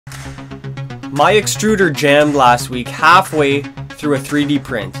My extruder jammed last week halfway through a 3D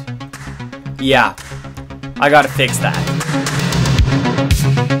print. Yeah, I gotta fix that.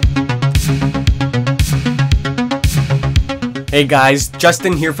 Hey guys,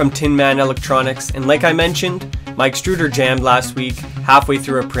 Justin here from Tinman Electronics, and like I mentioned, my extruder jammed last week halfway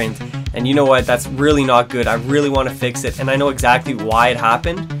through a print, and you know what, that's really not good. I really want to fix it, and I know exactly why it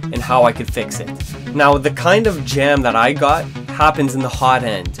happened and how I could fix it. Now, the kind of jam that I got happens in the hot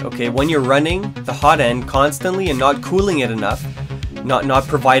end, okay? When you're running the hot end constantly and not cooling it enough, not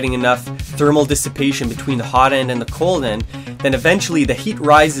providing enough thermal dissipation between the hot end and the cold end, then eventually the heat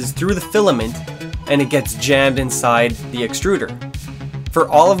rises through the filament and it gets jammed inside the extruder. For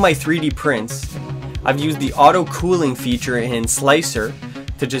all of my 3D prints, I've used the auto cooling feature in Slicer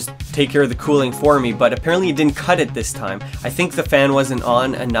to just take care of the cooling for me, but apparently it didn't cut it this time. I think the fan wasn't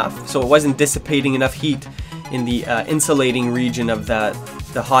on enough, so it wasn't dissipating enough heat in the insulating region of the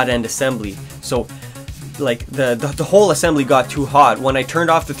hot end assembly. So like the whole assembly got too hot. When I turned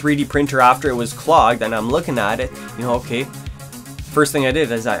off the 3D printer after it was clogged and I'm looking at it, you know, okay, first thing I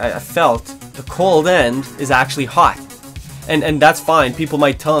did is I felt the cold end is actually hot. And that's fine. People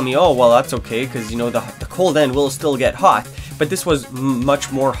might tell me, oh, well, that's okay, because, you know, the cold end will still get hot. But this was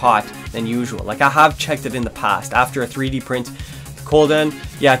much more hot than usual. Like, I have checked it in the past. After a 3D print, the cold end,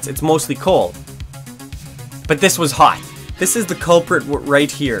 yeah, it's mostly cold. But this was hot. This is the culprit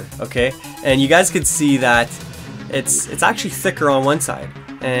right here, okay? And you guys could see that it's actually thicker on one side.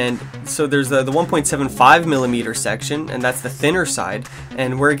 And so there's the 1.75 millimeter section, and that's the thinner side.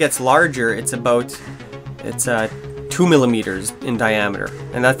 And where it gets larger, it's 2 millimeters in diameter,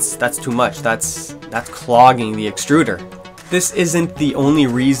 and that's too much. That's clogging the extruder. This isn't the only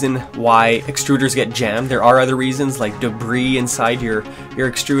reason why extruders get jammed. There are other reasons, like debris inside your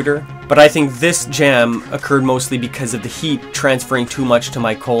extruder, but I think this jam occurred mostly because of the heat transferring too much to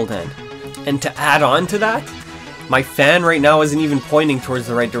my cold end. And to add on to that, my fan right now isn't even pointing towards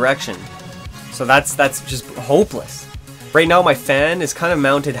the right direction, so that's just hopeless. Right now my fan is kind of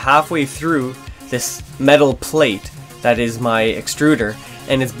mounted halfway through this metal plate that is my extruder,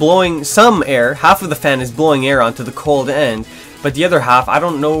 and it's blowing some air. Half of the fan is blowing air onto the cold end, but the other half, I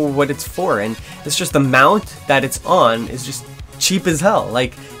don't know what it's for, and it's just the mount that it's on is just cheap as hell.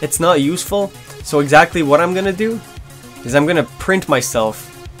 Like, it's not useful. So exactly what I'm gonna do is I'm gonna print myself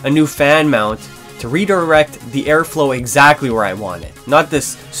a new fan mount to redirect the airflow exactly where I want it, not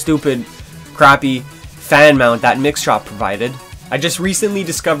this stupid crappy fan mount that Mixshop provided. I just recently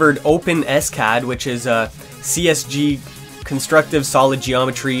discovered OpenSCAD, which is a CSG, constructive solid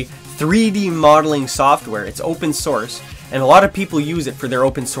geometry 3D modeling software. It's open source, and a lot of people use it for their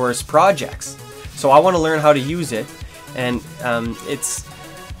open source projects. So I want to learn how to use it, and it's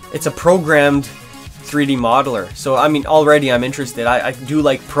a programmed 3D modeler. So I mean, already I'm interested. I do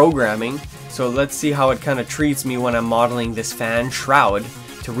like programming, so let's see how it kind of treats me when I'm modeling this fan shroud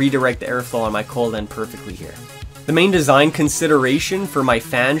to redirect the airflow on my cold end perfectly here. The main design consideration for my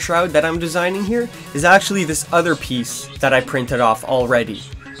fan shroud that I'm designing here is actually this other piece that I printed off already.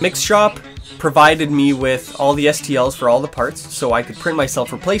 Mixshop provided me with all the STLs for all the parts, so I could print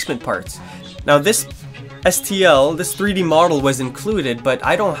myself replacement parts. Now this STL, this 3D model was included, but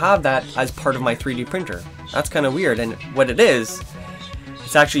I don't have that as part of my 3D printer. That's kind of weird, and what it is,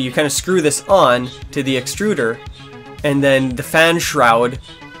 it's actually you kind of screw this on to the extruder, and then the fan shroud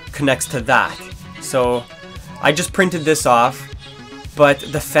connects to that. So I just printed this off, but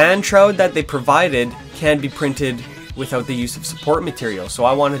the fan shroud that they provided can't be printed without the use of support material. So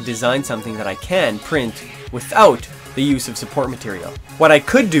I want to design something that I can print without the use of support material. What I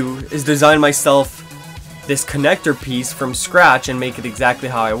could do is design myself this connector piece from scratch and make it exactly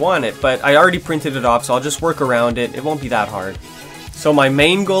how I want it, but I already printed it off, so I'll just work around it. It won't be that hard. So my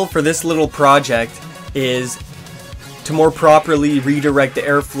main goal for this little project is to more properly redirect the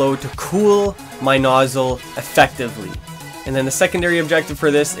airflow to cool my nozzle effectively. And then the secondary objective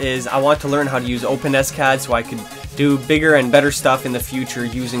for this is I want to learn how to use OpenSCAD so I could do bigger and better stuff in the future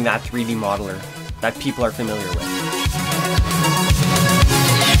using that 3D modeler that people are familiar with.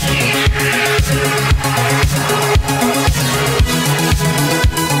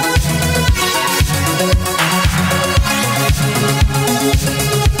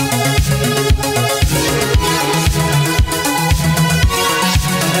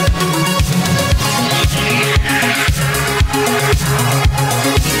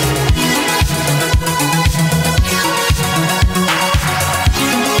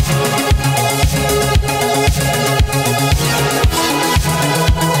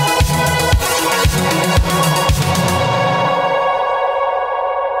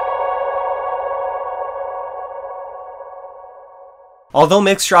 Although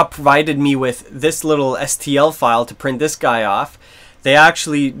Mixshop provided me with this little STL file to print this guy off, they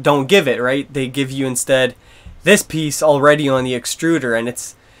actually don't give it, right? They give you instead this piece already on the extruder, and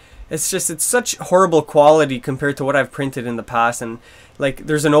it's such horrible quality compared to what I've printed in the past. And like,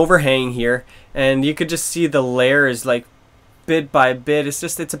 there's an overhang here, and you could just see the layers like bit by bit.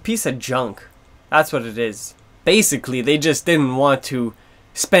 It's a piece of junk. That's what it is. Basically, they just didn't want to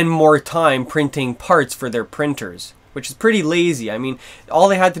spend more time printing parts for their printers, which is pretty lazy. I mean, all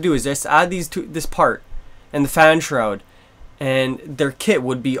they had to do is just add this part and the fan shroud, and their kit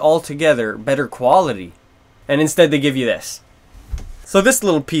would be altogether better quality. And instead they give you this. So this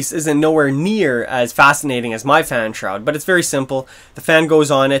little piece isn't nowhere near as fascinating as my fan shroud, but it's very simple. The fan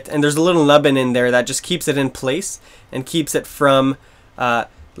goes on it, and there's a little nubbin in there that just keeps it in place and keeps it from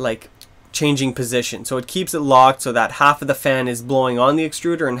like changing position. So it keeps it locked so that half of the fan is blowing on the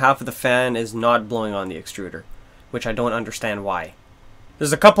extruder and half of the fan is not blowing on the extruder, which I don't understand why.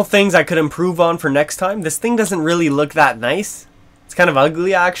 There's a couple things I could improve on for next time. This thing doesn't really look that nice. It's kind of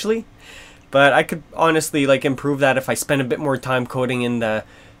ugly actually. But I could honestly like improve that if I spend a bit more time coding in the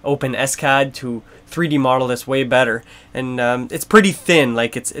Open SCAD to 3D model this way better. And it's pretty thin,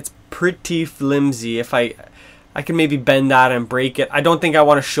 like it's pretty flimsy. If I can maybe bend that and break it. I don't think I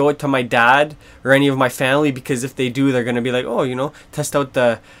want to show it to my dad or any of my family, because if they do, they're going to be like, oh, you know, test out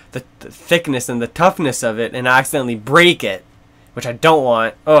the thickness and the toughness of it and accidentally break it, which I don't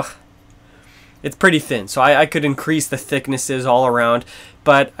want. Ugh. It's pretty thin, so I could increase the thicknesses all around,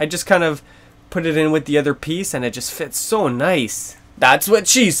 but I just kind of put it in with the other piece and it just fits so nice. That's what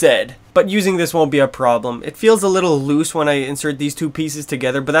she said. But using this won't be a problem. It feels a little loose when I insert these two pieces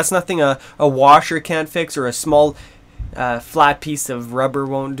together, but that's nothing a washer can't fix, or a small flat piece of rubber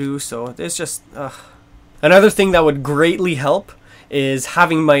won't do. So it's just another thing that would greatly help is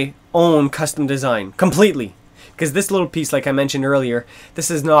having my own custom design completely. Because this little piece, like I mentioned earlier,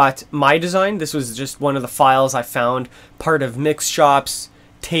 this is not my design. This was just one of the files I found, part of Mixshop's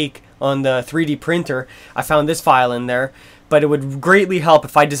take on the 3D printer. I found this file in there, but it would greatly help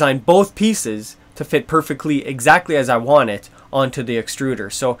if I designed both pieces to fit perfectly exactly as I want it onto the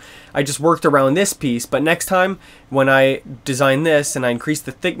extruder. So I just worked around this piece, but next time when I design this and I increase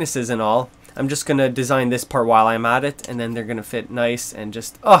the thicknesses and all, I'm just gonna design this part while I'm at it, and then they're gonna fit nice and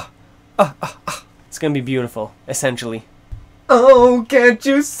just it's gonna be beautiful, essentially. Oh, can't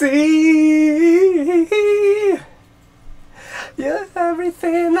you see? You're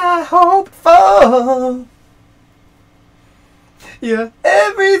everything I hope for. You're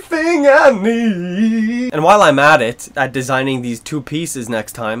everything I need. And while I'm at it, at designing these two pieces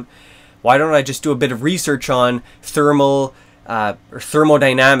next time, why don't I just do a bit of research on thermal or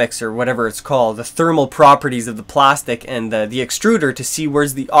thermodynamics, or whatever it's called, the thermal properties of the plastic and the extruder, to see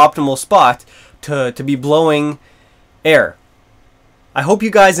where's the optimal spot to be blowing air. I hope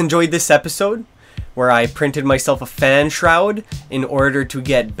you guys enjoyed this episode where I printed myself a fan shroud in order to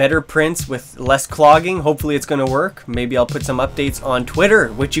get better prints with less clogging. Hopefully it's going to work. Maybe I'll put some updates on Twitter,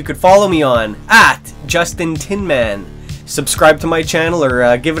 which you could follow me on, @JustinTinman. Subscribe to my channel,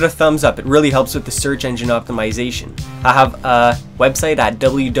 or give it a thumbs up. It really helps with the search engine optimization. I have a website at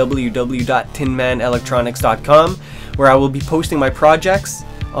www.tinmanelectronics.com where I will be posting my projects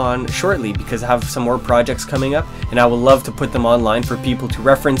on shortly, because I have some more projects coming up and I would love to put them online for people to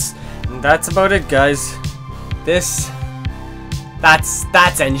reference. And that's about it, guys. That's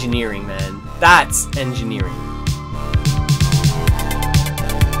engineering, man. That's engineering.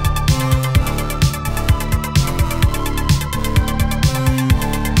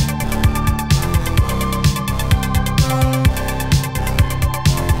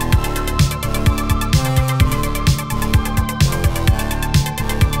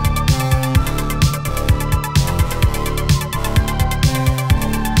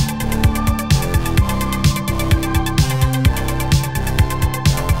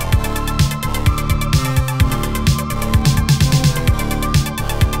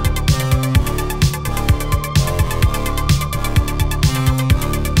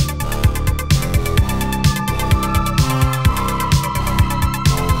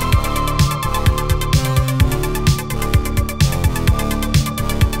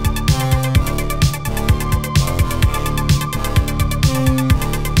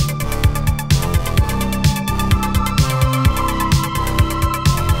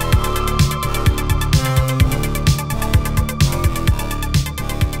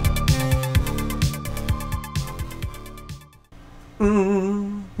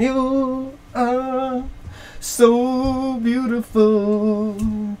 You are so beautiful.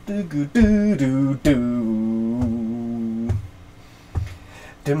 Do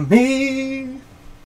to me.